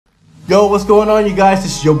Yo, what's going on, you guys?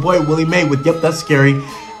 This is your boy Willie May with Yep, That's Scary.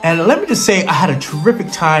 And let me just say, I had a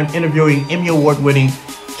terrific time interviewing Emmy Award-winning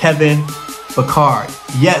Kevin Bacard.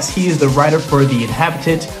 Yes, he is the writer for The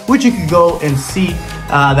Inhabitant, which you can go and see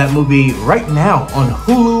that movie right now on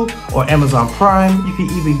Hulu or Amazon Prime. You can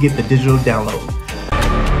even get the digital download.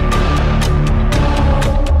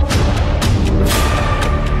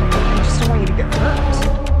 I just don't want you to get hurt.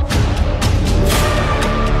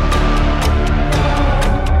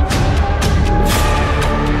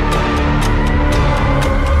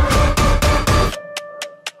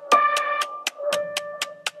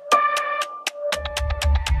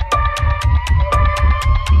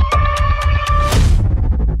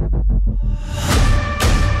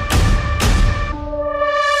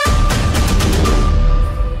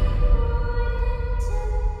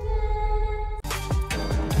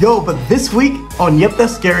 Yo, but this week on Yep,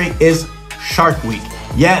 That's Scary is Shark Week.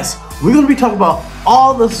 Yes, we're going to be talking about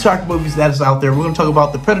all the shark movies that is out there. We're going to talk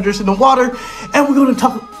about the predators in the water, and we're going to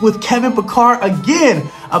talk with Kevin Bacard again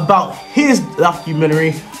about his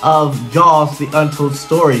documentary of Jaws, the Untold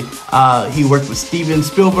Story. He worked with Steven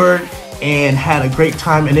Spielberg and had a great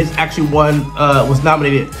time, and it's actually was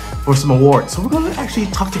nominated for some awards. So we're going to actually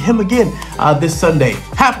talk to him again this Sunday,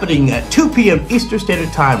 happening at 2 p.m. Eastern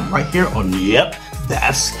Standard Time right here on Yep,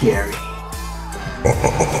 That's Scary.